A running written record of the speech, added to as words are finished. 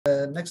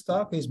Next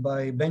talk is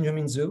by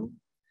Benjamin Zhou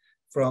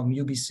from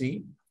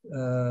UBC,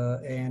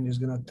 and he's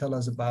going to tell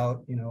us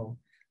about,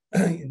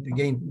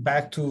 again,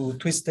 back to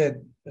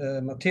twisted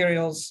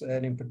materials,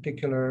 and in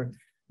particular,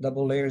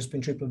 double layer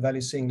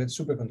spin-triplet-valley-singlet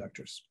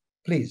superconductors.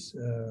 Please,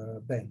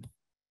 Ben.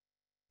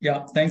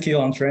 Yeah, thank you,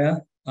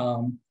 Andrea.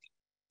 Let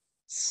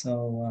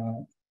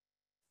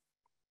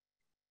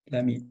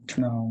me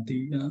turn on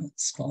the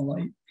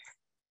spotlight.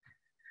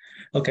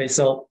 Okay,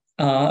 so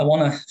I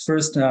want to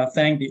first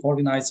thank the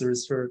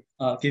organizers for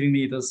giving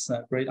me this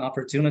great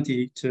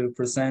opportunity to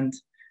present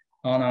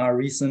on our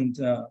recent.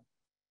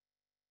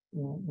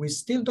 We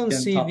still don't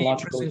see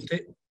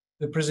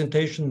the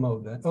presentation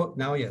mode. Oh,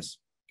 now yes.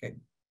 Okay.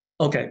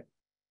 Okay.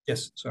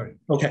 Yes. Sorry.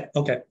 Okay.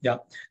 Okay. Yeah.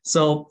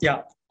 So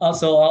yeah.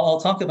 So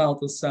I'll talk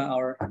about this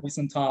our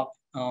recent talk,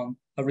 a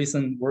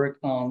recent work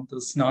on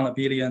this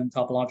non-Abelian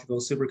topological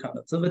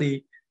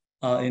superconductivity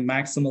in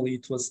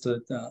maximally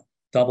twisted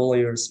double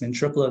layer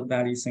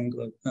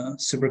spin-triplet-valley-singlet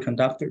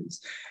superconductors.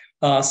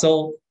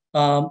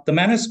 The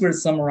manuscript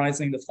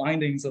summarizing the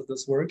findings of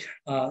this work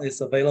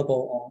is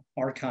available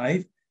on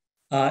arXiv.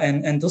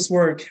 And this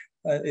work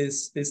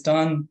is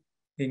done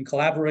in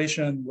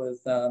collaboration with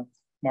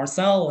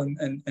Marcel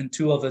and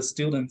two of his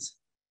students,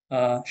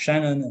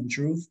 Shannon and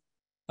Zhou.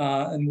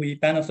 And we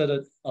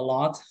benefited a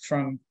lot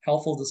from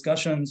helpful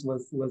discussions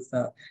with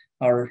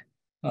our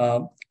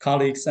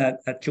colleagues at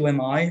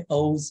QMI,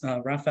 O's,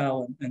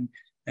 Raphael,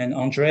 and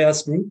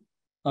Andreas group.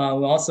 We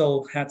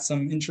also had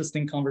some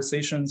interesting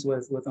conversations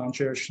with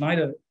Andreas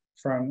Schneider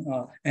from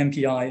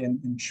MPI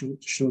in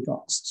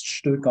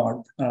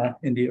Stuttgart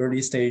in the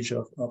early stage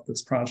of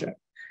this project.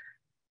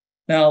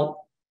 Now,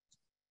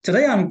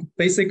 today I'm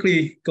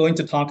basically going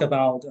to talk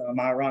about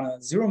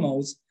Majorana zero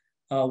modes,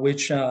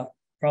 which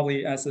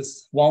probably, as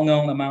is well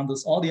known among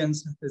this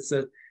audience, is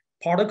a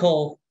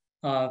particle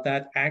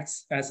that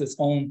acts as its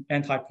own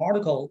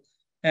antiparticle.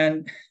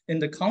 And in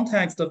the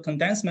context of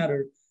condensed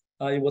matter,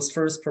 it was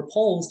first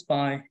proposed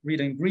by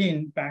Reed and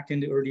Green back in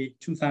the early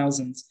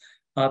 2000s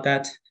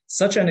that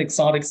such an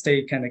exotic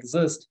state can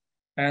exist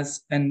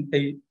as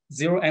a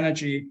zero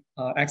energy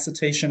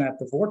excitation at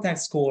the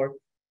vortex core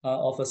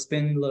of a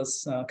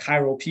spinless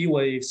chiral P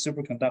wave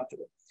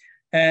superconductor.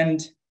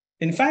 And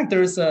in fact,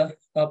 there's a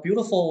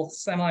beautiful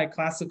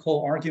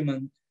semi-classical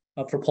argument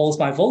proposed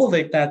by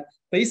Volovic that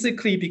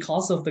basically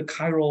because of the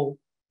chiral,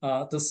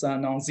 this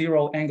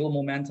non-zero angular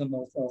momentum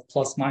of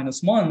plus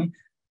minus one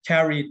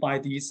carried by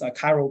these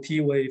chiral P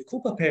wave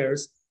Cooper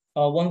pairs,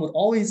 one would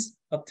always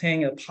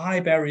obtain a pi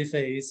Barry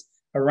phase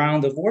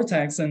around the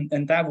vortex,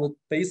 and that would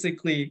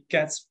basically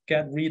get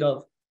rid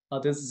of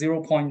this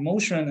 0 point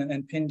motion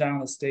and pin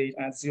down a state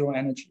at zero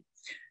energy.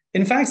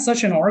 In fact,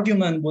 such an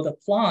argument would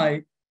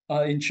apply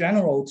in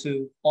general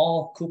to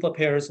all Cooper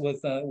pairs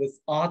with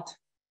odd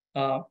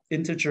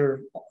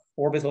integer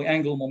orbital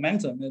angular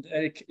momentum.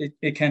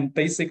 It can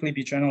basically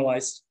be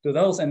generalized to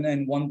those,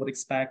 and one would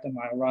expect a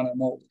Majorana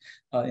mode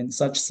in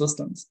such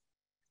systems.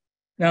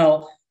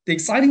 Now, the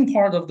exciting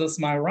part of this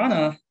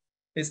Majorana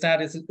is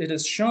that it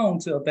is shown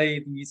to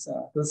obey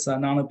this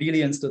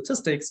non-Abelian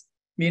statistics,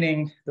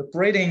 meaning the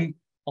braiding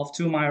of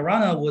two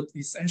Majorana would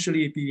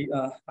essentially be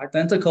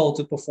identical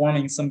to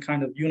performing some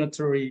kind of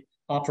unitary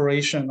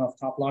operation of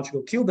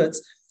topological qubits,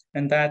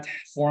 and that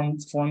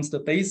forms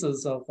the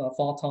basis of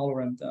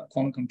fault-tolerant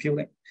quantum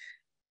computing.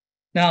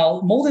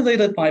 Now,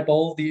 motivated by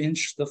both these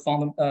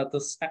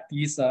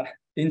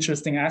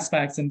interesting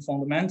aspects in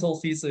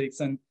fundamental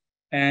physics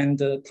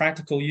and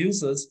practical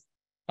uses,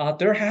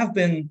 there have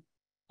been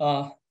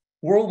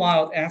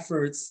worldwide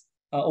efforts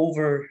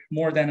over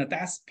more than a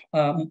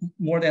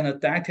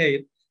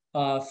decade,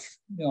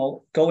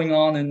 going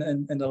on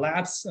in the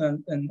labs,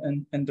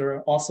 and there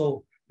are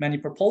also many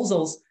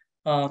proposals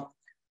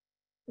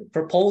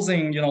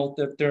proposing,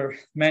 that there are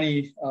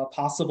many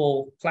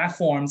possible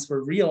platforms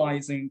for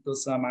realizing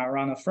this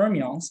Majorana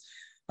fermions.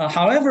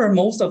 However,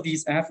 most of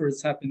these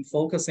efforts have been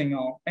focusing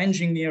on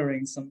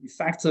engineering some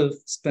effective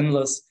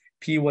spinless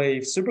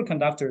P-wave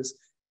superconductors,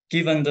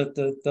 given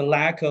the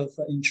lack of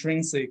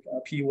intrinsic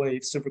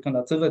P-wave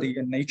superconductivity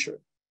in nature.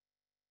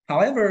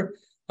 However,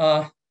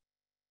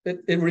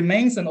 it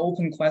remains an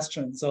open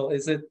question. So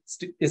is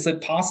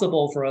it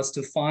possible for us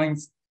to find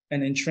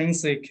an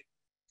intrinsic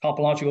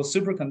topological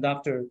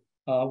superconductor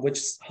which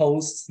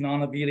hosts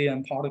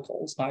non-Abelian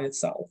particles by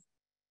itself?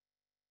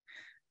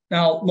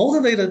 Now,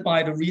 motivated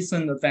by the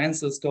recent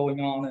advances going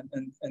on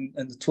in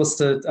the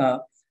twisted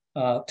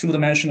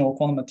two-dimensional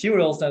quantum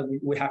materials that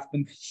we have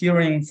been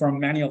hearing from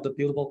many of the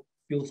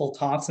beautiful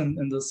talks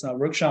in this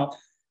workshop.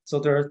 So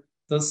there,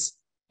 this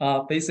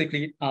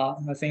basically,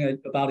 I think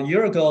about a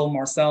year ago,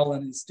 Marcel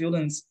and his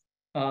students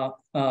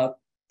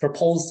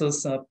proposed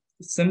this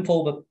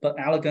simple but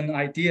elegant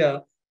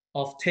idea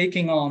of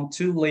taking on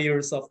two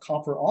layers of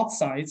copper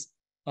oxides,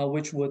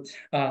 which would,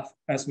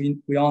 as we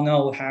all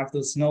know, have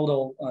this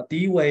nodal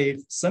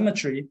D-wave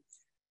symmetry.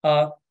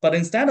 But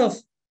instead of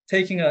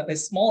taking a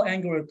small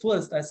angular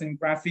twist, as in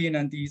graphene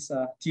and these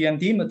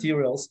TMD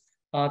materials,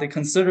 they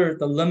consider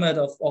the limit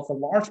of a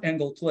large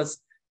angle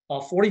twist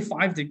of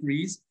 45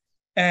 degrees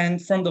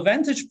And from the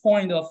vantage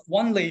point of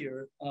one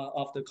layer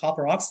of the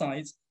copper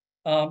oxides,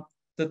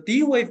 the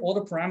D wave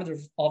autoparameter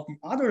of the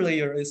other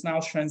layer is now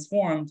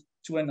transformed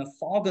to an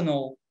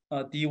orthogonal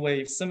D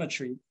wave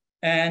symmetry.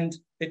 And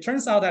it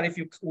turns out that if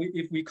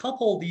we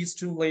couple these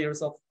two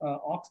layers of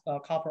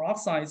copper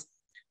oxides,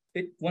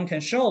 one can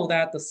show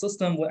that the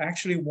system would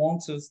actually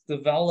want to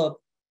develop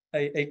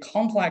a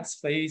complex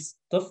phase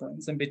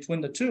difference in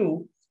between the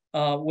two,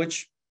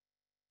 which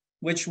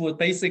would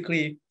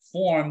basically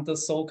form the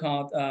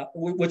so-called,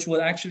 which would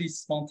actually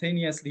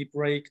spontaneously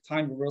break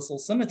time reversal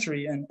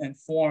symmetry and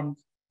form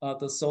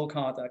the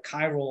so-called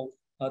chiral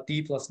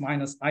D plus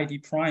minus ID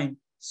prime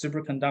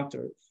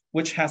superconductor,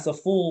 which has a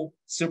full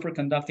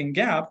superconducting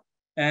gap,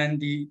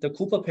 and the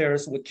Cooper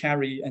pairs would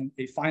carry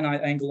a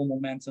finite angular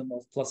momentum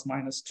of plus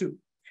minus 2.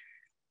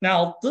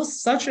 Now,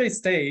 such a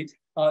state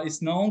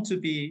is known to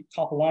be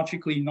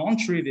topologically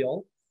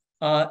non-trivial,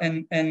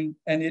 and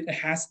it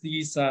has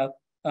these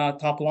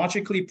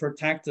topologically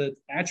protected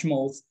edge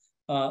modes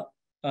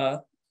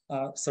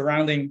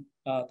surrounding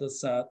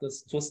this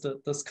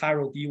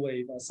chiral D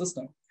wave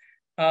system.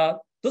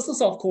 This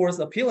is, of course,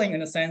 appealing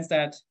in the sense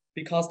that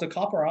because the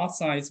copper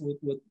oxides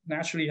would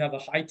naturally have a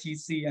high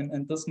TC,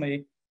 and this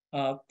may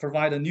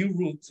provide a new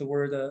route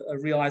toward a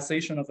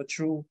realization of a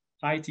true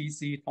high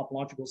TC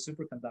topological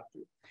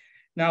superconductor.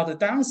 Now, the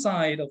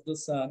downside of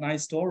this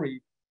nice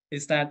story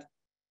is that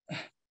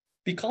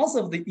because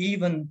of the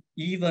even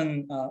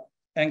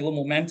angular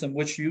momentum,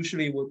 which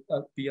usually would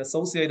be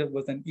associated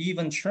with an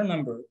even Chern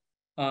number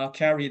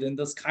carried in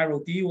this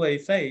chiral D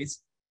wave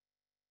phase,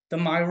 the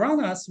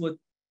Majoranas would,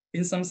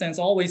 in some sense,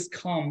 always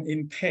come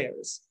in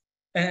pairs.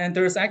 And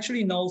there's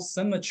actually no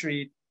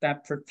symmetry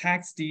that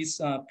protects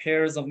these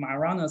pairs of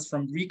Majoranas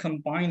from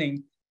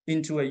recombining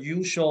into a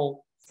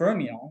usual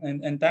fermion,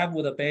 and that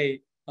would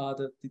obey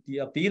the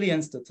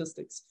abelian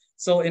statistics.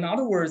 So in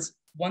other words,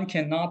 one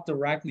cannot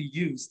directly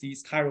use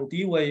these chiral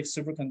D wave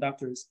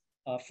superconductors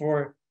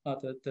for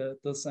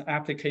this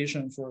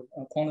application for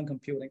quantum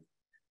computing.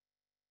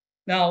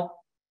 Now,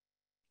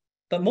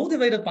 but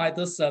motivated by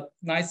this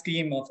nice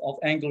scheme of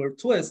angular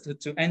twist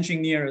to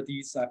engineer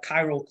these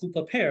chiral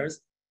Cooper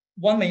pairs,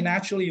 one may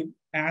naturally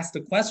ask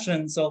the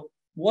question, so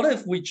what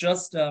if we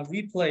just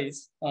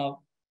replace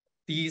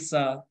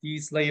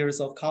these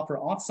layers of copper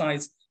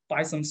oxides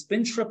by some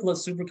spin triplet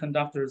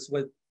superconductors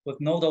with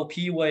nodal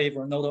P wave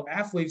or nodal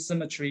F wave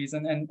symmetries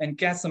and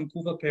get some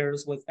Cooper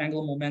pairs with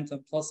angular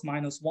momentum plus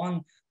minus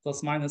 1,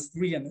 plus minus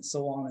 3, and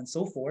so on and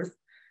so forth.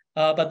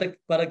 But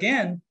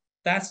again,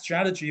 that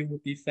strategy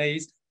would be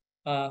faced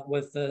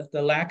with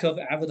the lack of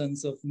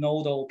evidence of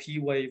nodal P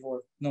wave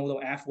or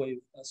nodal F wave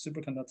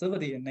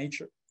superconductivity in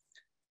nature.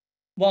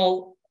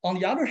 While on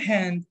the other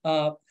hand,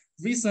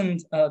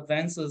 recent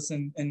advances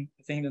in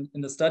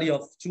the study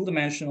of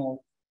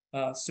two-dimensional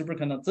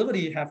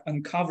superconductivity have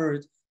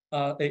uncovered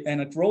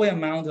a growing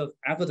amount of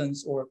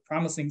evidence or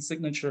promising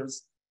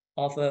signatures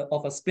of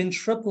a spin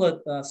triplet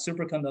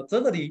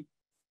superconductivity.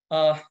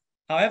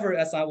 However,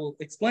 as I will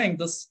explain,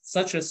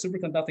 such a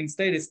superconducting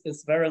state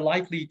is very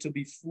likely to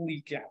be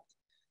fully gapped.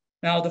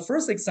 Now, the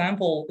first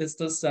example is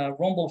this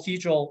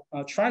rhombohedral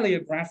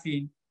trilayer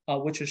graphene,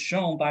 which is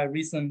shown by a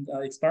recent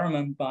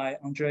experiment by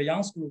Andrea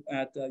Young's group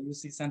at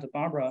UC Santa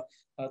Barbara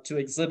to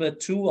exhibit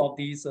two of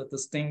these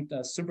distinct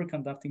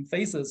superconducting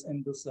phases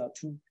in this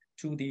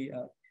 2D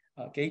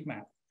gate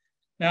map.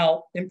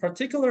 Now, in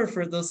particular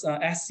for this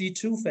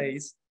SC2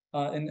 phase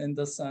in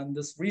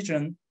this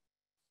region,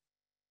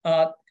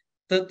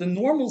 the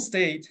normal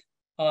state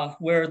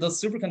where the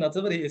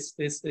superconductivity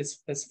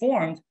is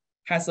formed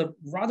has a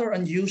rather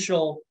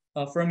unusual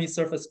Fermi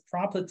surface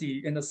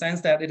property in the sense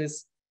that it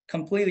is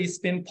completely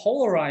spin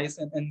polarized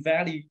and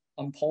valley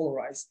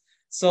unpolarized.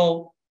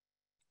 So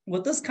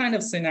with this kind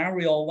of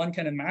scenario, one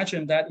can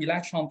imagine that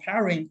electron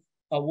pairing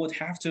would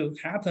have to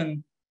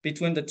happen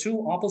between the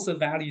two opposite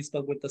valleys,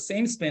 but with the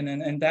same spin,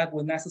 and that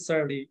would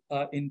necessarily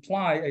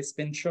imply a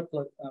spin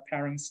triplet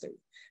pairing state.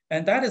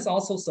 And that is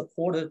also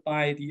supported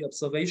by the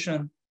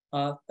observation,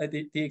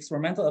 the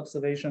experimental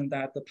observation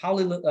that the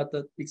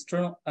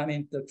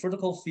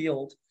critical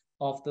field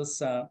of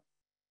this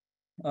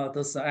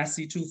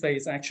SC2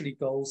 phase actually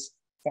goes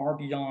far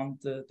beyond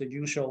the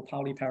usual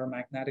Pauli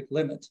paramagnetic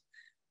limit.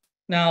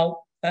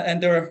 Now,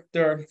 and there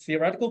are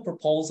theoretical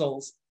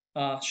proposals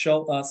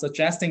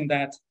suggesting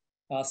that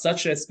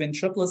such a spin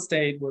triplet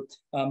state would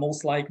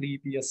most likely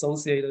be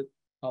associated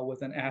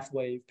with an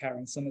F-wave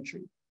pairing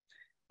symmetry.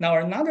 Now,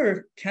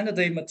 another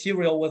candidate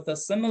material with a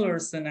similar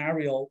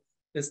scenario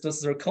is the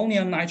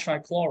zirconium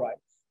nitride chloride,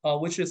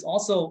 which is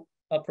also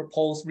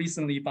proposed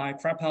recently by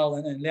Krapal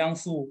and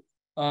Liangfu,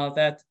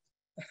 that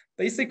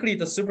basically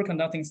the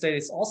superconducting state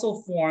is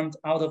also formed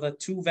out of a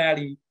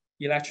two-valley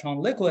electron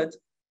liquid,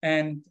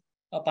 and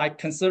by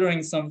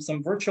considering some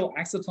virtual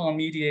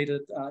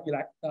exciton-mediated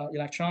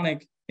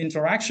electronic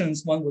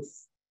interactions,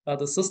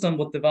 the system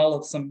would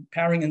develop some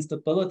pairing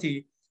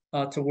instability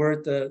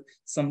toward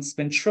some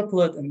spin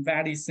triplet and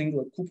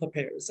valley-singlet Cooper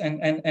pairs,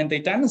 and they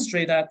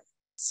demonstrate that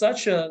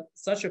such a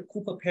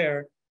Cooper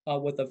pair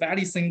with a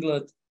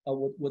valley-singlet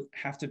would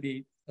have to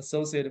be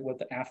associated with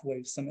the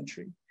F-wave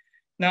symmetry.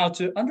 Now,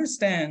 to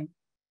understand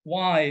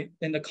why,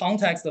 in the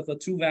context of a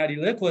two-valley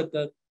liquid,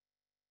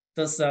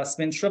 this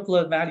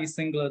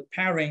spin-triplet-valley-singlet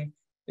pairing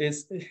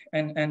is,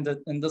 and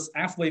this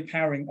F-wave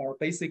pairing are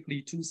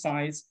basically two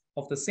sides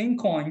of the same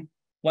coin,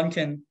 one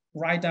can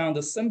write down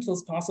the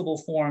simplest possible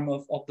form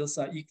of this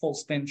equal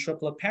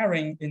spin-triplet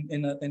pairing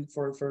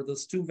for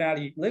this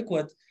two-valley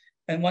liquid,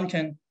 and one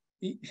can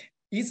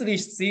easily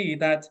see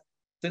that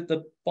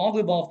the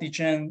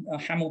Bogoliubov-Degen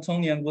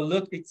Hamiltonian will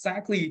look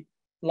exactly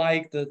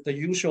like the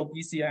usual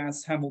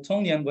BCS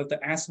Hamiltonian with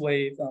the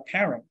S-wave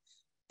pairing.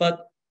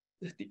 But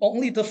the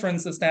only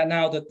difference is that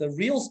now that the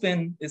real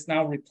spin is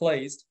now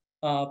replaced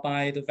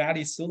by the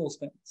valley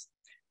pseudospins.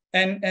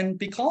 And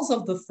because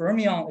of the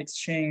fermion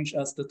exchange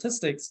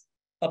statistics,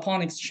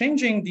 upon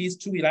exchanging these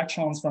two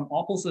electrons from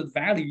opposite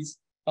valleys,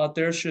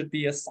 there should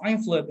be a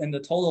sign flip in the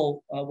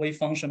total wave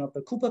function of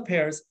the Cooper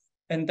pairs.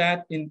 And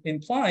that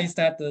implies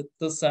that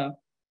this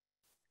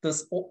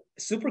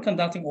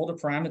superconducting order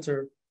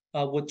parameter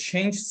would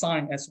change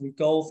sign as we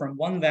go from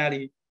one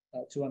valley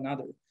to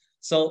another.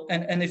 So,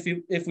 and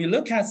if we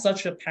look at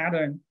such a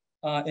pattern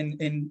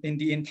in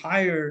the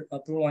entire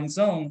Brillouin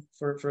zone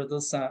for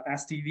this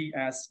STV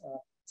as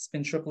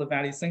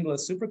spin-triplet-valley-singlet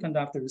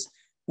superconductors,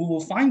 we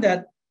will find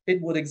that it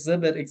would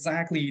exhibit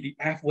exactly the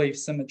F-wave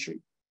symmetry.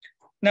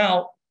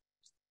 Now,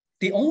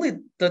 the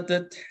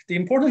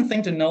important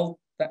thing to note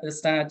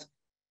is that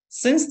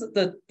since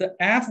the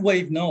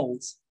F-wave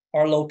nodes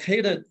are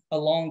located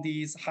along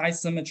these high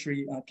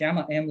symmetry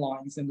gamma M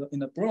lines in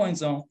the Brillouin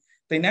zone,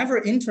 they never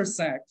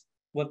intersect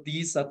with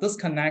these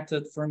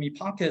disconnected Fermi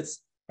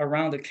pockets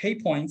around the K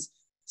points.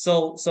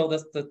 So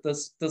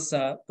this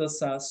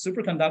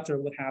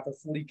superconductor would have a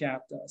fully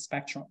gapped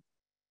spectrum.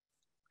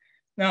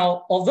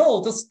 Now,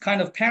 although this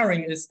kind of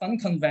pairing is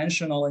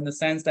unconventional in the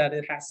sense that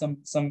it has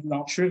some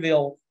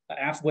non-trivial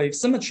F-wave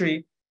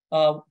symmetry,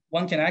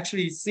 one can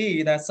actually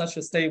see that such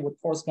a state would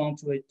correspond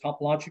to a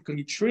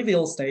topologically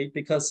trivial state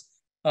because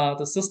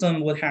the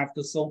system would have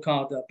the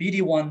so-called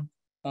BD1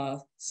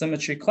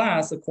 symmetry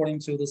class according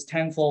to this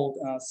tenfold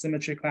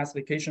symmetry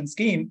classification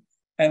scheme.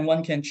 And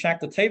one can check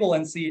the table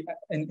and see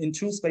in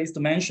two space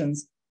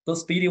dimensions,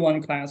 this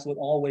BD1 class would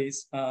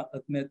always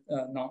admit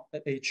not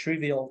a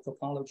trivial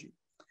topology.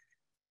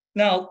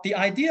 Now,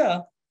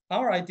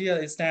 our idea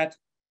is that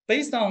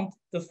based on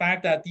the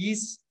fact that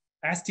these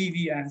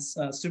STVS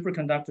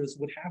superconductors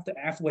would have the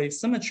F-wave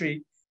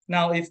symmetry,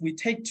 now if we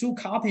take two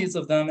copies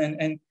of them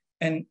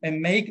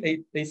and make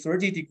a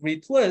 30-degree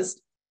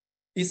twist,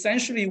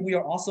 essentially we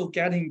are also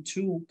getting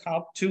two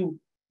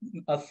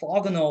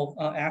orthogonal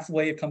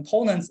F-wave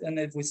components. And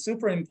if we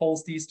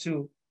superimpose these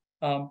two,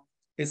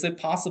 is it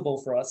possible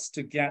for us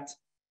to get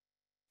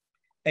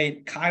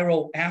a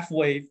chiral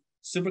F-wave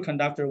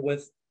superconductor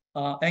with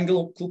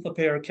angular Cooper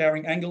pair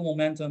carrying angular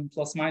momentum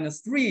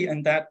 ±3,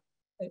 and that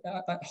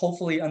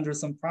hopefully under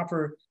some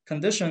proper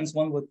conditions,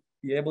 one would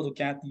be able to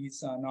get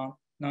these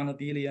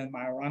non-Abelian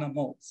Majorana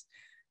modes.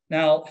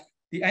 Now,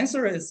 the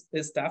answer is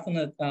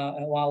definite,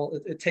 while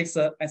it takes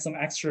some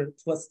extra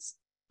twists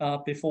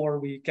before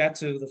we get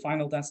to the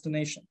final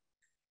destination.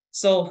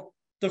 So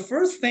the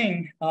first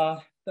thing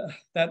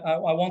that I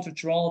want to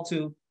draw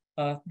to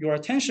your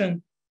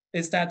attention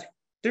is that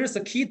there's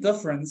a key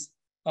difference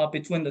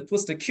between the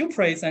twisted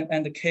cuprates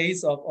and the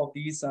case of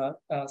these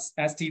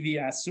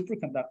STVS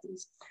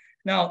superconductors.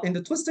 Now, in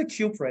the twisted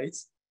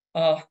cuprates,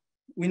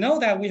 we know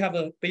that we have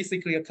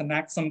basically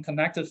some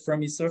connected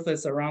Fermi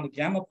surface around the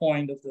gamma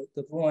point of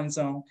the Brillouin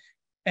zone,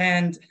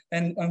 and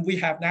we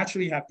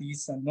naturally have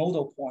these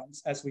nodal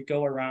points as we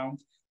go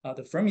around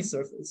the Fermi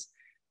surface.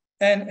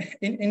 And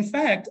in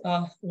fact,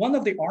 one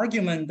of the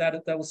arguments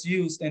that was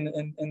used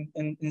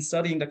in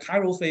studying the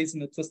chiral phase in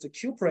the twisted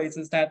cuprates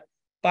is that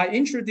by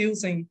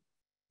introducing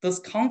this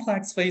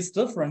complex phase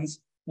difference,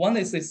 one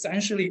is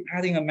essentially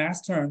adding a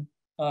mass term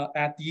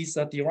at these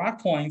Dirac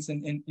points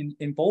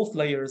in both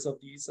layers of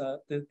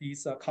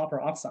these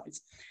copper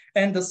oxides.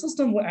 And the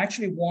system will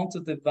actually want to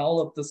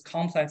develop this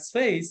complex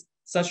phase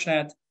such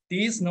that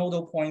these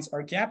nodal points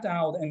are gapped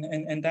out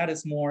and that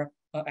is more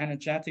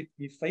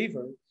energetically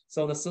favored.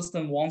 So the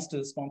system wants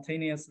to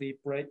spontaneously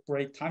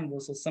break time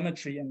reversal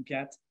symmetry and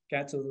get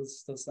to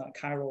this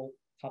chiral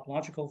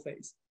topological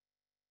phase.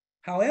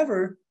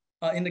 However,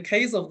 in the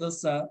case of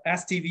this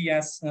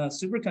STVS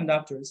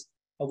superconductors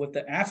with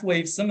the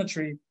F-wave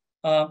symmetry,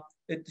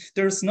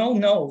 there's no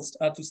nodes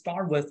to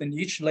start with in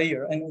each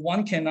layer, and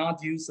one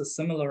cannot use a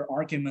similar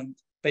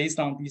argument based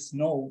on these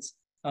nodes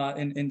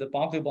in the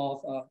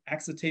Bogoliubov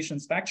excitation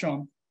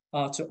spectrum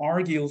to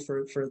argue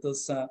for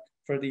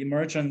the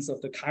emergence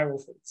of the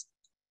chiral phase.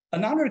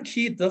 Another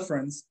key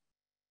difference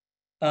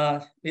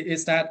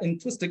is that in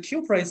twisted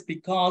cuprates,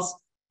 because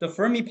the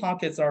Fermi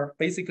pockets are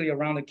basically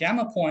around the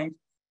gamma point,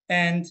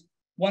 and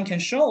one can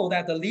show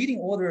that the leading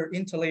order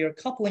interlayer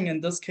coupling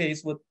in this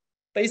case would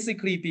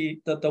basically be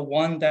the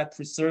one that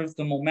preserves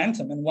the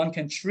momentum, and one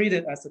can treat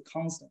it as a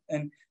constant.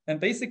 And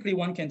basically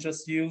one can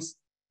just use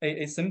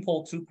a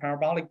simple two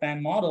parabolic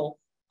band model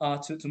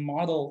to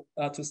model,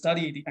 to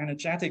study the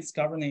energetics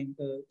governing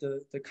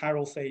the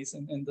chiral phase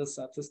in this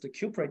twisted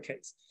cuprate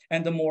case.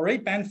 And the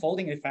Moiré band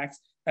folding effects,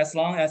 as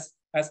long as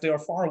they are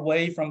far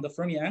away from the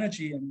Fermi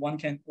energy, and one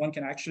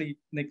can actually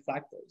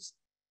neglect those.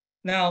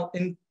 Now,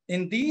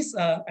 in these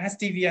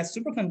SDVS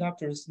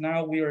superconductors,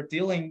 now we are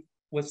dealing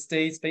with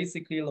states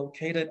basically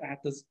located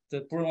at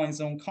the Brillouin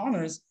zone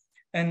corners.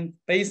 And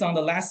based on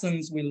the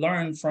lessons we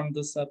learned from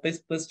this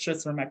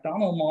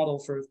Bistritzer-McDonald model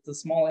for the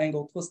small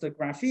angle twisted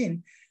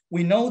graphene,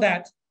 we know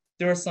that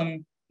there are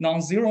some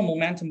non-zero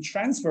momentum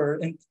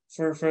transfer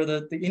for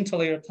the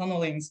interlayer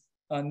tunnelings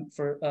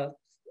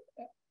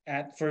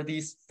for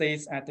these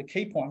states at the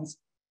K points.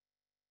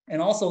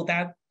 And also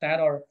that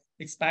are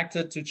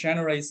expected to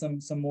generate some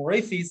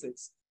Moiré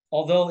physics.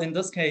 Although in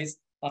this case,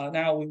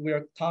 now we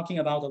are talking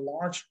about a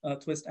large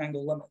twist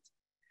angle limit.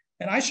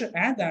 And I should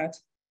add that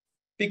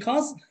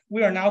because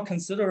we are now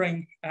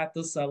considering at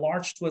this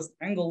large twist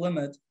angle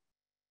limit,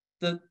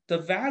 the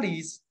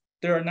valleys,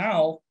 there are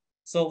now,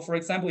 so for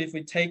example, if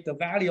we take the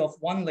valley of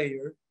one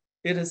layer,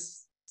 it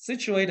is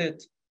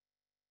situated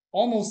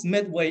almost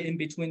midway in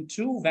between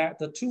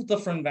the two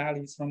different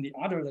valleys from the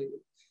other layer.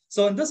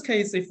 So in this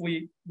case, if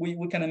we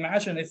can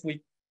imagine if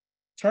we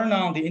turn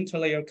on the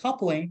interlayer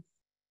coupling,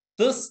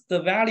 the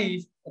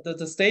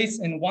states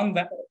in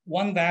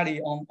one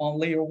valley on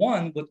layer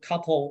one would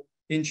couple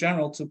in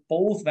general to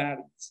both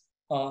valleys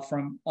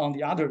from on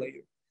the other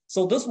layer.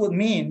 So this would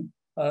mean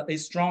a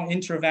strong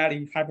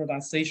inter-valley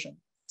hybridization.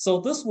 So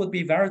this would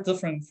be very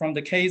different from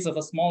the case of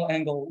a small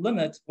angle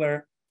limit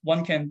where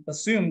one can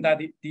assume that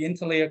the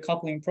interlayer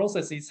coupling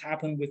processes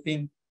happen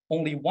within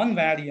only one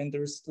valley and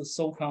there's the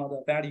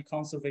so-called valley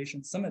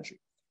conservation symmetry.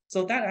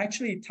 So that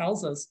actually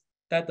tells us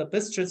that the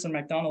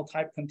Bistritzer-McDonald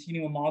type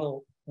continuum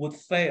model would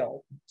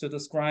fail to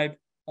describe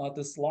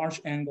this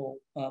large angle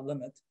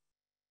limit.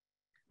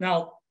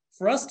 Now,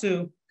 for us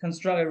to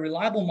construct a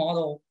reliable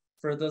model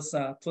for this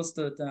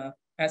twisted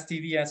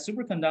SDVS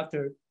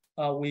superconductor,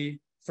 we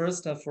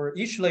first, for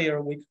each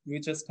layer, we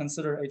just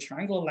consider a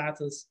triangular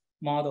lattice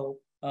model,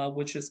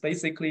 which is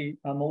basically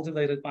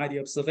motivated by the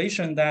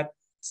observation that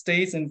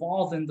states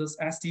involved in this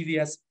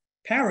SDVS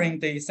pairing,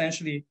 they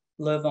essentially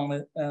live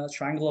on a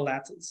triangular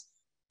lattice.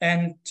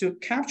 And to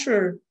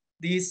capture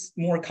these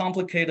more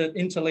complicated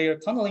interlayer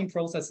tunneling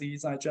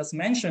processes I just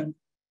mentioned,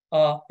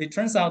 it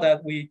turns out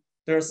that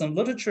there's some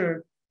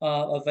literature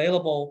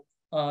available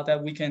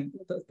that we can,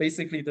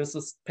 basically there's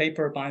this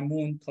paper by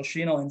Moon,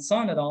 Toshino, and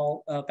Sun et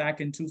al.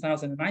 Back in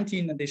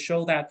 2019, and they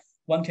show that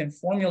one can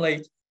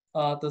formulate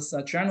this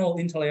general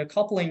interlayer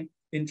coupling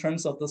in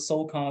terms of the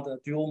so-called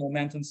dual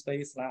momentum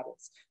space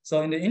lattice.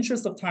 So in the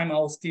interest of time,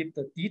 I'll skip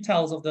the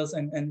details of this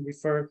and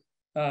refer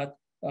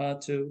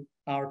to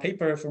our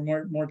paper for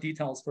more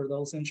details for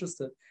those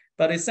interested.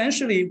 But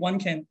essentially, one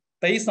can,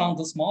 based on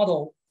this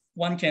model,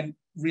 one can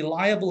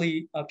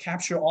reliably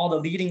capture all the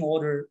leading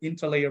order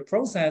interlayer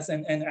process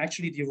and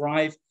actually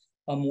derive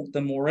the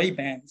Moiré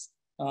bands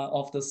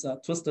of this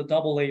twisted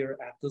double layer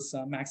at this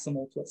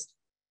maximal twist.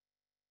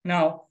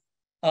 Now,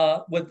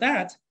 with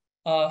that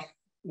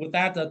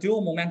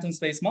dual momentum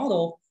space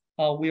model,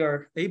 we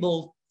are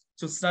able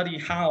to study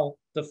how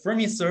the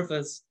Fermi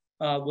surface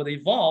would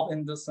evolve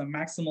in this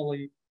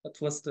maximally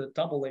twisted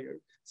double layer.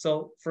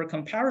 So for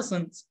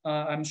comparisons,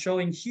 I'm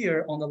showing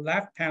here on the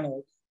left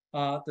panel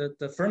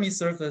the Fermi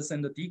surface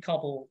and the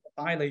decoupled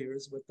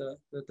bilayers with the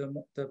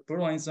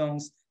Brillouin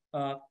zones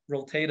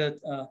rotated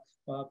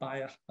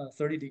by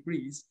 30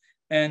 degrees.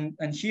 And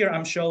here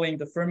I'm showing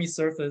the Fermi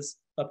surface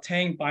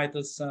obtained by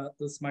this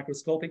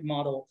microscopic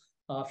model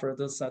for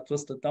this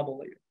twisted double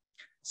layer.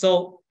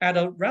 So at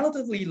a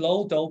relatively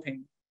low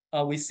doping,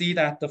 we see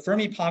that the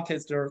Fermi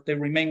pockets, they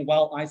remain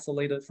well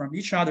isolated from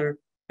each other.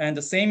 And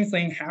the same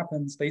thing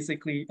happens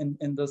basically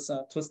in this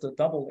twisted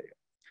double layer.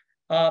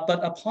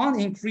 But upon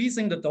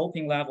increasing the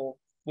doping level,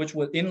 which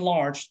would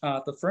enlarge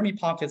the Fermi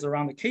pockets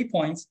around the K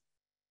points,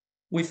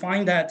 we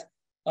find that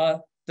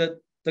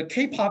the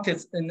K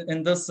pockets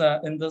in this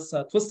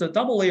twisted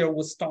double layer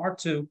would start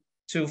to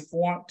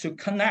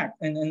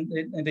connect,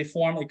 and they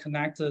form a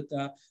connected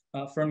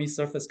Fermi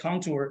surface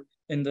contour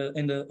in the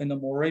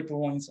Moiré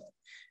Brillouin zone.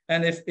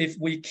 And if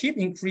we keep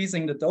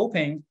increasing the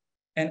doping,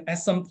 and at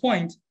some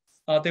point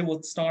they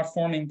would start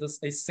forming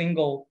a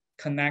single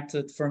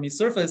connected Fermi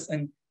surface,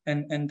 and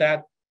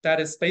that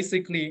is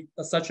basically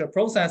such a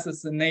process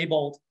is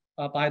enabled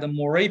by the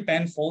Moiré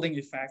band folding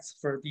effects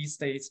for these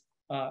states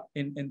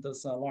in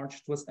this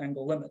large twist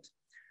angle limit.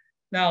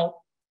 Now,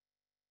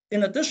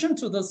 in addition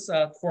to this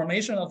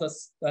formation of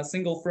this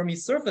single Fermi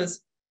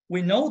surface,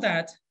 we know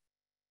that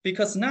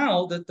because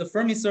now the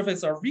Fermi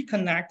surfaces are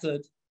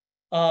reconnected,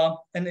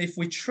 and if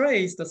we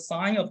trace the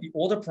sign of the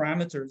order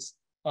parameters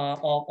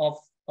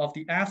of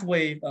the F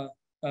wave,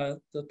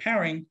 the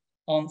pairing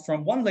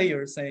from one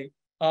layer, say,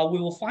 we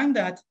will find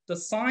that the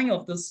sign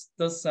of this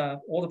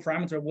order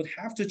parameter would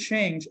have to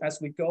change as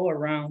we go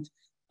around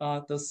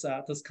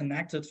this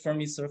connected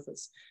Fermi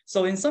surface.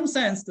 So in some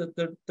sense, due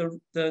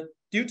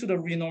to the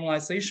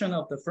renormalization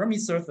of the Fermi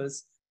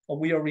surface,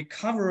 we are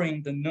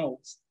recovering the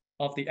nodes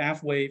of the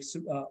F-wave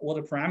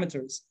order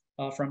parameters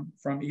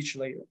from each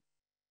layer.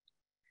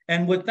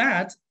 And with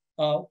that,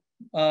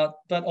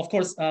 but of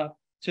course,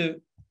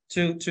 to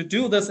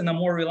do this in a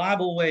more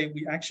reliable way,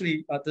 we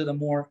actually did a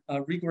more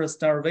rigorous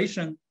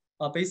derivation.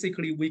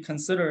 Basically, we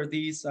consider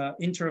these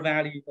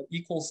inter-valley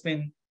equal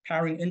spin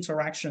pairing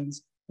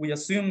interactions. We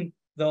assume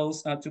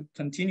those to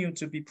continue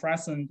to be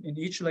present in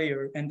each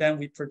layer, and then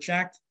we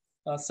project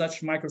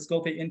such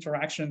microscopic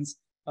interactions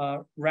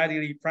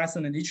readily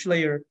present in each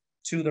layer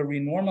to the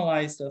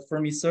renormalized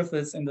Fermi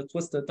surface in the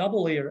twisted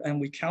double layer,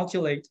 and we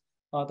calculate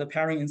the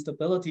pairing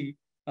instability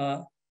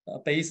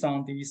based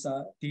on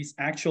these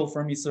actual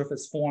Fermi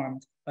surface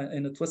formed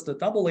in the twisted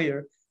double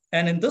layer.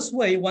 And in this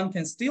way, one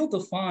can still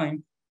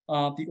define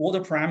the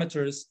order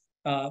parameters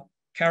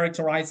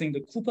characterizing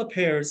the Cooper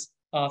pairs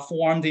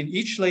formed in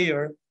each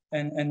layer,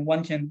 and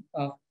one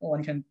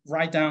can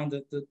write down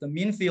the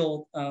mean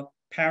field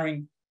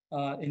pairing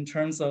in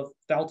terms of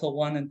delta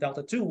 1 and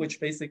delta 2, which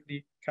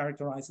basically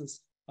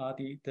characterizes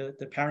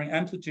the pairing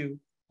amplitude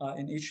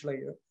in each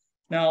layer.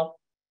 Now,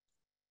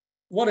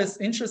 what is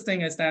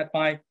interesting is that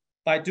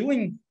by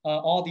doing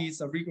all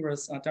these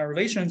rigorous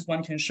derivations,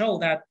 one can show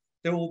that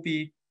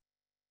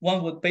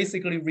one would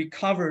basically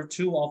recover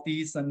two of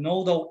these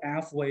nodal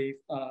F-wave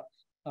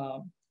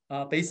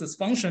basis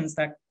functions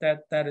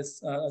that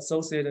is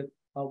associated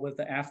with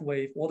the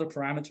F-wave order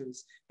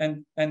parameters,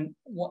 and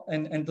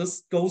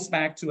this goes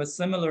back to a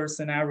similar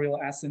scenario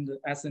as in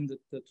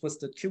the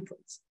twisted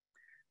cuprates.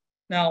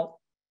 Now,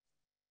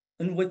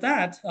 and with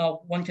that,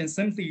 one can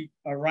simply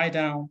write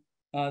down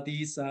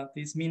these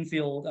mean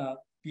field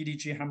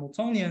BDG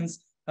Hamiltonians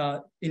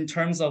in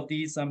terms of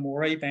these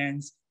Moiré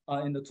bands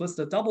in the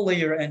twisted double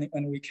layer,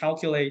 and we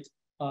calculate,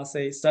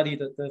 study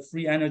the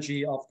free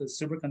energy of the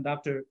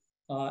superconductor,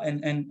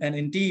 and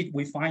indeed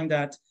we find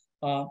that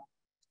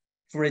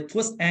for a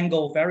twist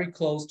angle very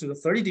close to the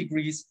 30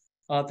 degrees,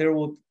 there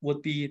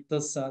would be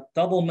this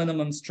double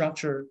minimum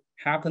structure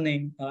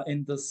happening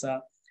in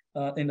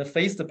the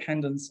phase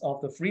dependence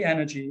of the free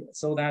energy,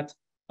 so that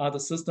the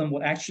system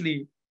would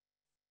actually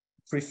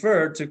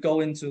prefer to go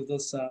into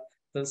this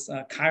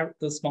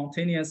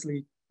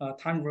spontaneously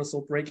time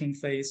reversal breaking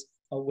phase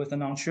with a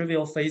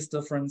non-trivial phase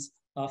difference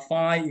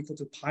phi equal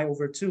to pi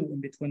over 2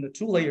 in between the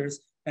two layers,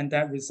 and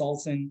that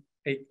results in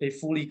a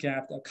fully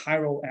gapped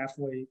chiral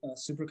F-wave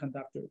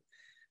superconductor.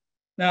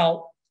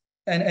 Now,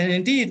 and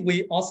indeed,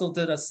 we also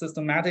did a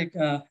systematic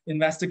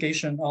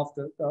investigation of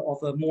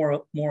the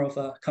more of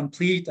a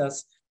complete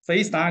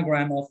phase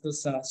diagram of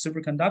this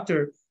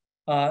superconductor,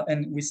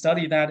 and we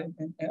studied that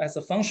as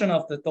a function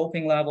of the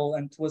doping level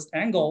and twist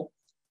angle.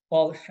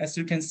 Well, as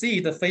you can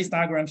see, the phase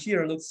diagram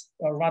here looks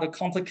rather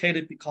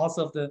complicated because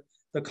of the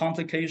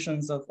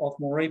complications of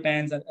Moiré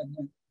bands and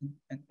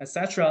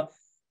etc.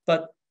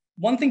 But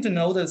one thing to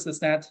notice is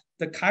that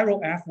the chiral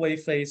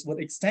F-wave phase would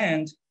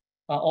extend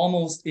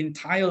almost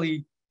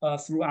entirely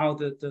throughout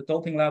the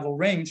doping level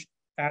range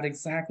at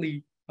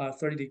exactly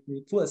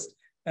 30-degree twist.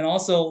 And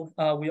also,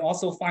 we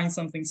also find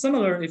something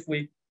similar if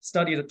we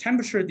study the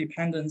temperature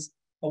dependence.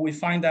 We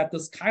find that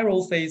this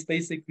chiral phase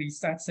basically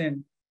sets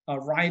in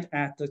right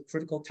at the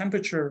critical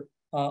temperature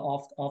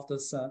of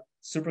this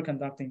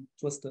superconducting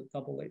twisted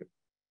double layer.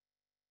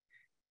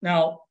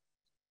 Now,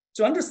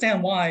 to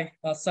understand why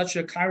such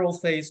a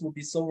chiral phase would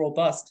be so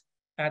robust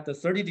at the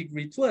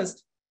 30-degree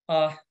twist,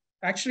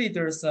 actually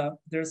there's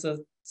a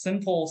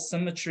simple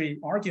symmetry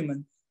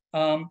argument.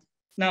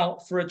 Now,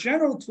 for a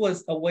general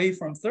twist away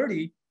from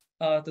 30,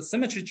 the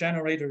symmetry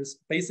generators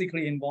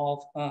basically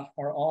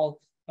are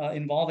all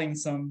involving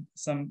some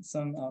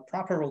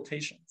proper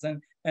rotations,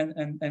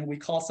 and we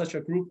call such a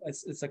group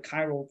it's a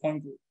chiral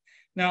point group.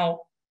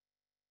 Now,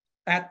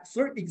 at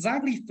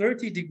exactly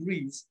 30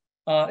 degrees,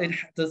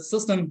 the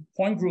system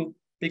point group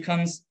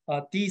becomes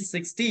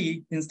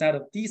D6D instead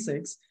of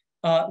D6,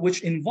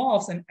 which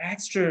involves an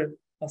extra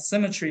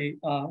symmetry,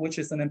 which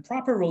is an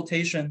improper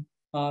rotation.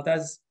 That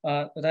is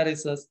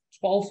a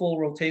 12-fold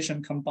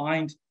rotation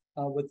combined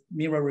with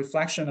mirror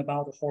reflection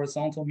about the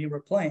horizontal mirror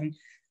plane,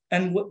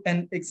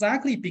 and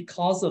exactly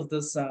because of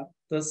this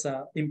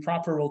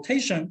improper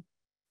rotation,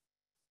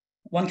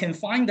 one can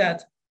find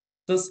that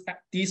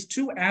these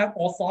two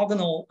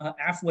orthogonal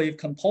F-wave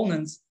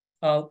components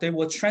they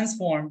will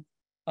transform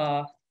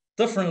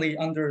differently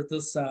under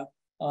this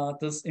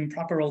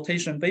improper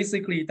rotation.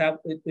 Basically, that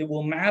it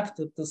will map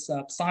this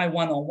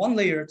psi1 on one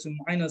layer to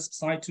minus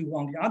psi2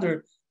 on the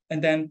other,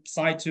 and then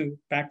psi2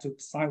 back to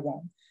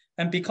psi1.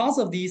 And because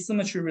of the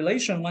symmetry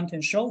relation, one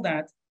can show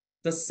that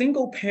the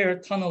single pair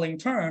tunneling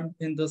term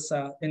in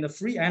the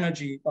free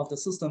energy of the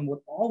system would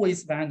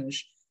always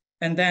vanish,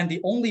 and then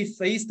the only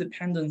phase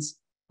dependence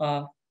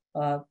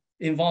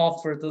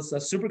involved for this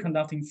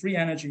superconducting free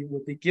energy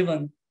would be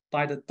given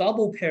by the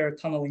double pair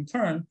tunneling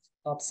term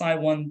of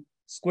psi1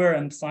 square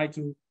and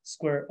psi2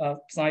 square,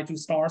 psi2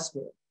 star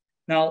square.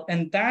 Now,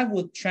 and that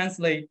would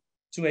translate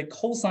to a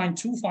cosine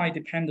 2 phi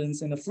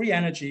dependence in the free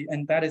energy,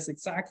 and that is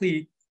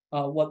exactly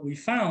what we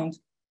found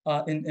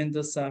in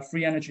this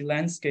free energy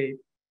landscape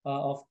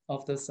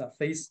of this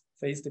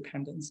phase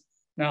dependence.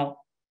 Now,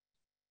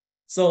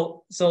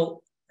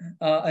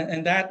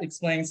 And that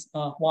explains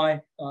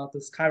why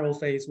this chiral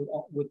phase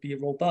would be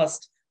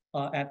robust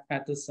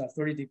at this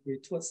 30-degree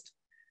twist.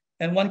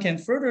 And one can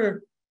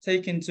further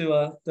take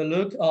into the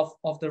look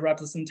of the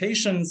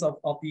representations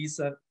of these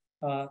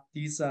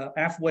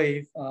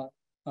F-wave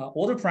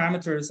order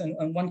parameters,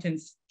 and one can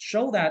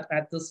show that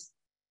at this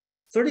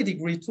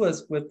 30-degree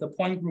twist with the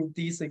point group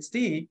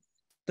D6D,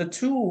 the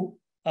two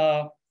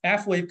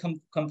F-wave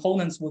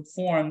components would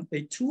form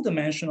a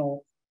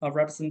two-dimensional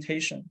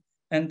representation.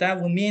 And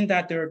that would mean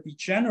that they're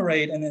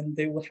degenerate, and then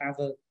they would have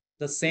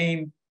the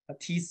same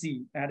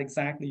TC at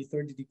exactly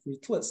 30-degree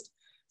twist.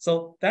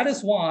 So that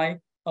is why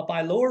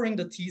by lowering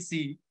the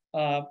TC,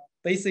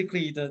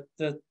 basically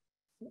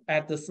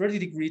at the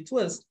 30-degree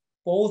twist,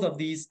 both of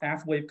these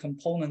F-wave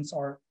components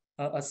are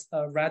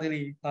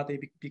they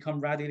become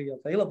readily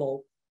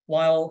available.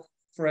 While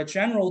for a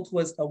general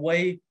twist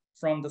away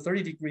from the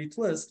 30-degree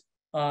twist,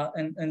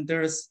 and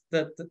there's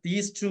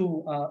these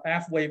two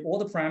F-wave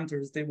order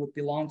parameters, they would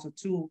belong to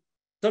two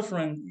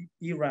different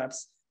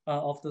E-reps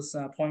of this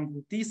point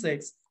group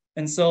D6.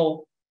 And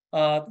so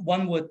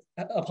one would,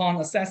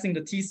 upon assessing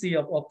the TC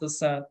of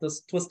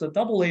this twisted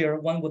double layer,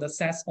 one would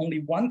assess only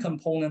one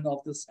component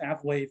of this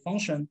F-wave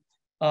function.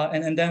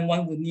 And then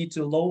one would need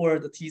to lower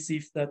the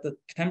TC, the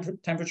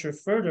temperature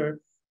further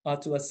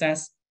to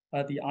assess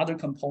the other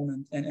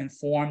component and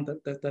form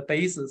the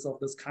basis of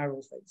this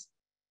chiral phase.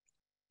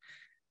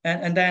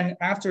 And then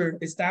after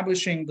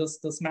establishing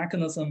this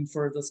mechanism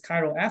for this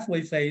chiral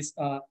F-wave phase,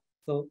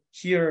 so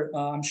here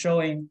I'm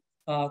showing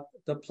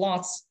the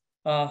plots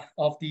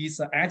of these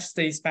edge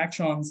state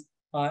spectrons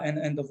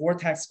and the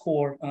vortex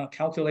core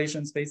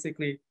calculations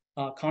basically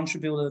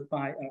contributed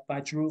by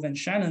Zhou and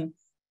Shannon.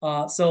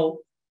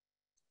 So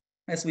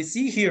as we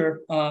see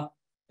here,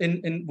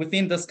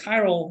 within this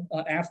chiral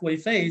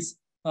F-wave phase,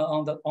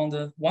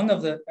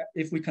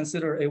 if we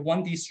consider a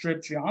 1D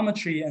strip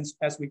geometry, and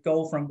as we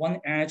go from one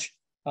edge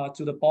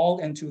to the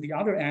bulk and to the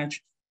other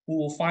edge, we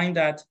will find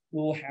that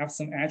we will have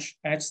some edge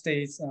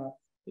states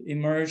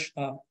emerge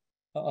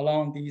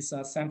along these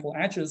sample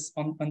edges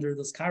under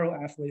this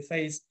chiral F-wave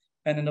phase.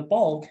 And in the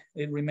bulk,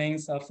 it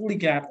remains fully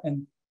gapped,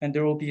 and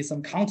there will be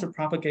some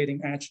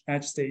counter-propagating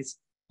edge states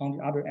on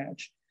the other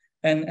edge.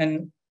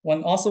 And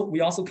we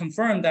also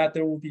confirmed that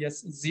there will be a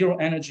zero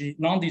energy,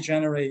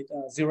 non-degenerate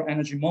zero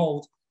energy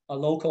mode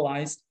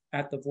localized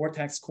at the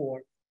vortex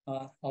core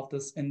of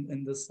this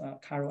in this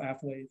chiral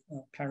F-wave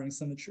pairing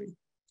symmetry.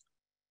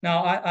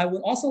 Now, I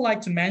would also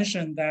like to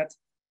mention that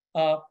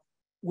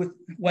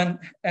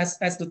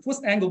as the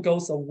twist angle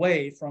goes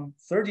away from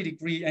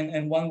 30-degree,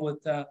 and one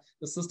would the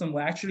system will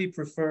actually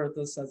prefer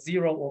this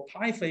 0 or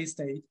pi phase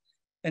state,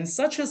 and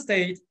such a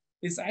state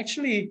is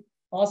actually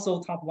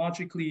also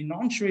topologically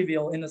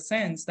non-trivial in the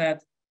sense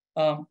that,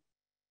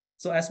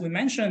 so as we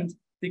mentioned,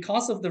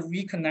 because of the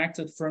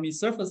reconnected Fermi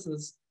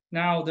surfaces,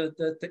 now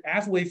the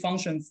F-wave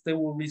functions, they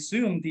will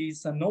resume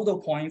these nodal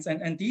points,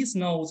 and these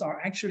nodes are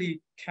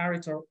actually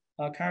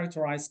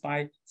characterized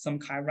by some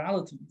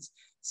chiralities.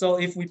 So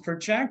if we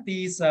project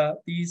these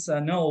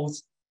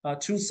nodes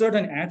to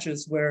certain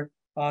edges where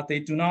they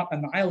do not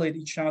annihilate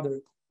each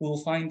other, we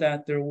will find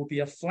that there will be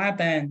a flat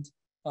band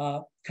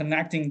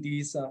connecting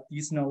these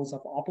nodes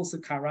of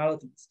opposite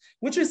chiralities,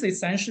 which is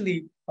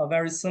essentially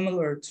very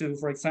similar to,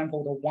 for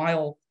example,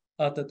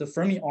 the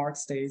Fermi arc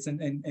states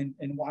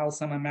in wild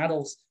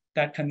semi-metals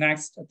that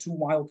connects two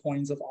wild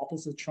points of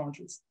opposite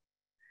charges.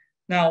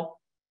 Now,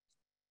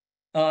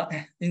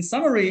 in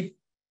summary,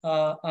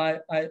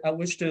 I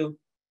wish to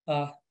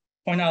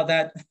point out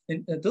that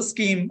this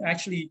scheme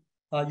actually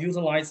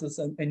utilizes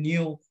a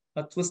new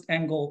twist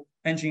angle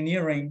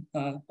engineering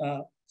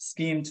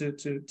scheme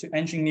to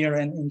engineer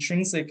an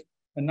intrinsic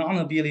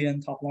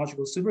non-abelian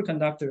topological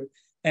superconductor,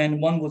 and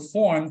one would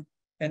form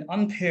an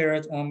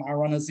unpaired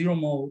Majorana zero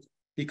mode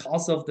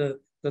because of the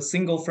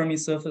single Fermi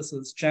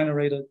surfaces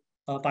generated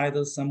by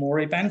this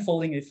Moiré band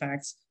folding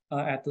effects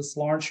at this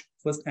large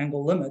twist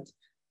angle limit.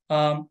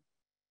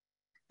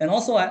 And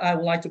also, I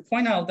would like to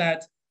point out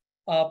that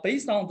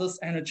based on this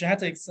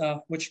energetics,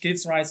 which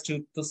gives rise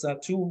to this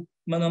two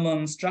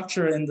minimum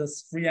structure in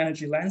this free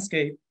energy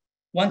landscape,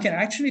 one can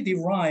actually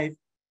derive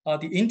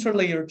the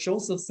interlayer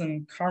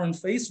Josephson current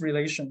phase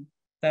relation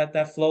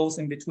that flows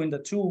in between the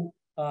two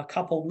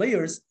coupled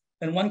layers.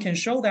 And one can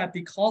show that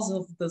because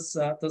of this,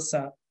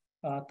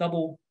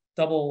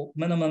 double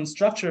minimum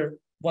structure,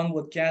 one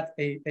would get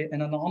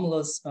an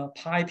anomalous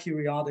pi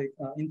periodic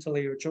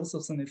interlayer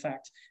Josephson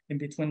effect in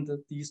between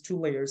these two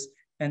layers.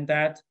 And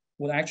that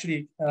would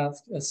actually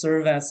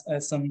serve as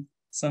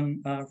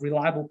some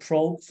reliable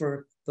probe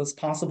for this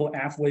possible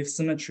F-wave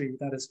symmetry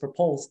that is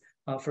proposed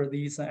for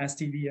these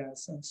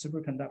STVS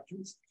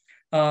superconductors.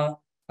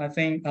 I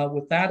think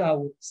with that, I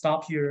will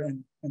stop here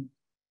and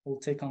we'll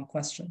take on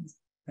questions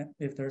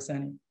if there's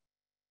any.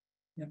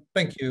 Yeah.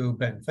 Thank you,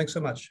 Ben. Thanks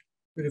so much.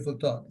 Beautiful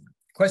talk.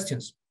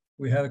 Questions?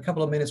 We have a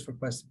couple of minutes for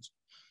questions.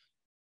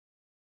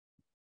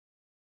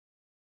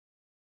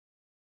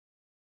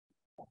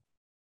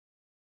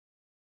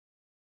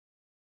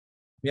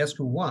 we asked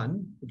you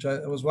one, which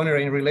I was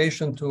wondering in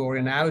relation to or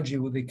analogy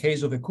with the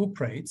case of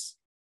ecuprates.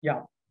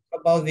 Yeah.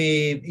 About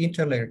the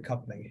interlayer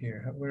coupling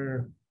here.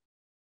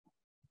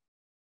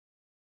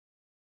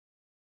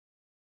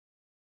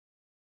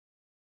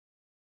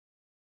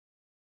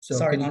 So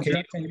sorry, can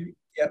Andrea, you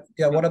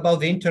yeah. What about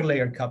the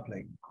interlayer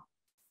coupling?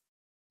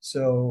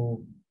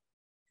 So,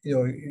 you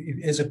know,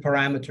 is a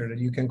parameter that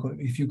you can,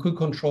 if you could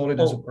control it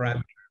as a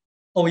parameter.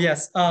 Oh,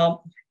 yes.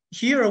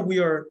 Here we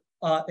are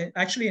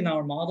actually in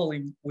our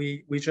modeling,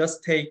 we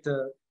just take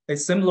a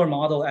similar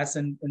model as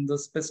in the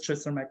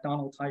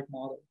Spitz-Tristor-McDonald type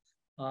model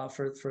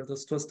for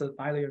this twisted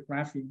bilayer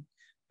graphene.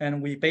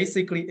 And we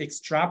basically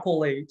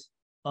extrapolate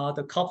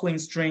the coupling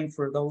string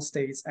for those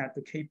states at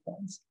the K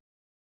points,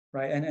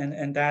 right?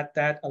 And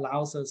that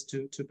allows us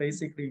to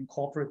basically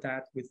incorporate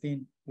that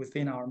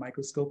within our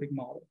microscopic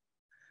model,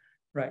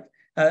 right?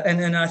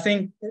 And I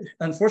think,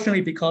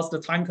 unfortunately, because the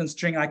time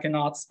constraint, I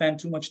cannot spend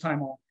too much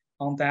time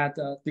on that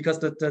because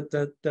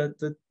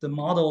the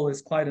model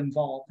is quite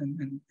involved,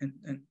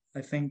 and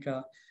I think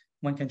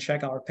one can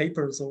check our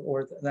papers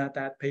or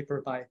that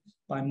paper by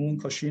Moon,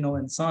 Koshino,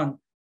 and Sun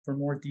for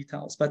more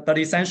details. But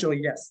essentially,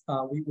 yes,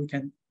 we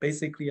can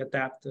basically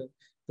adapt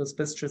the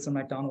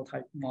Spitz-Tristor-McDonald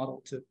type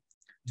model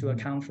to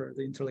account for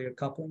the interlayer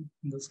coupling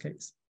in this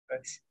case.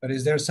 But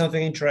is there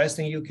something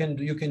interesting you can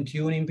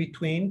tune in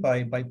between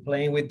by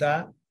playing with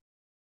that?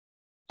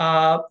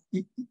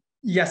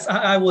 Yes,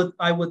 I would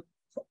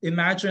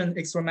imagine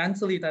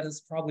experimentally that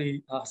is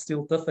probably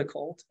still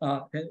difficult.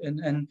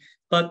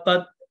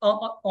 But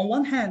on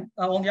one hand,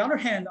 on the other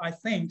hand, I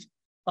think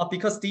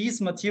because these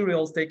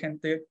materials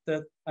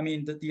the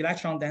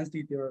electron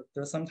density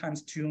they're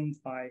sometimes tuned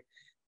by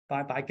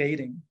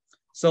gating.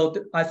 So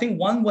I think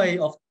one way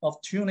of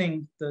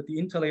tuning the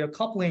interlayer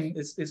coupling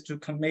is to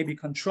maybe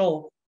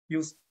control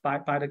used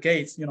by the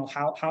gates, you know,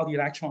 how the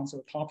electrons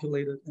are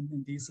populated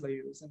in these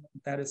layers, and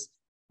that is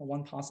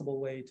one possible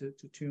way to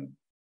tune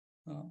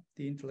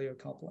the interlayer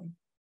coupling.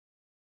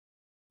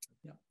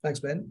 Yeah. Thanks,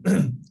 Ben.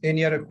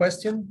 Any other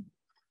question?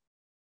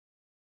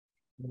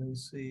 Let me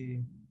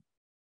see.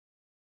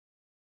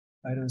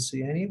 I don't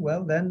see any.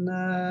 Well, then,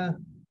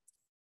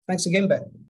 thanks again, Ben.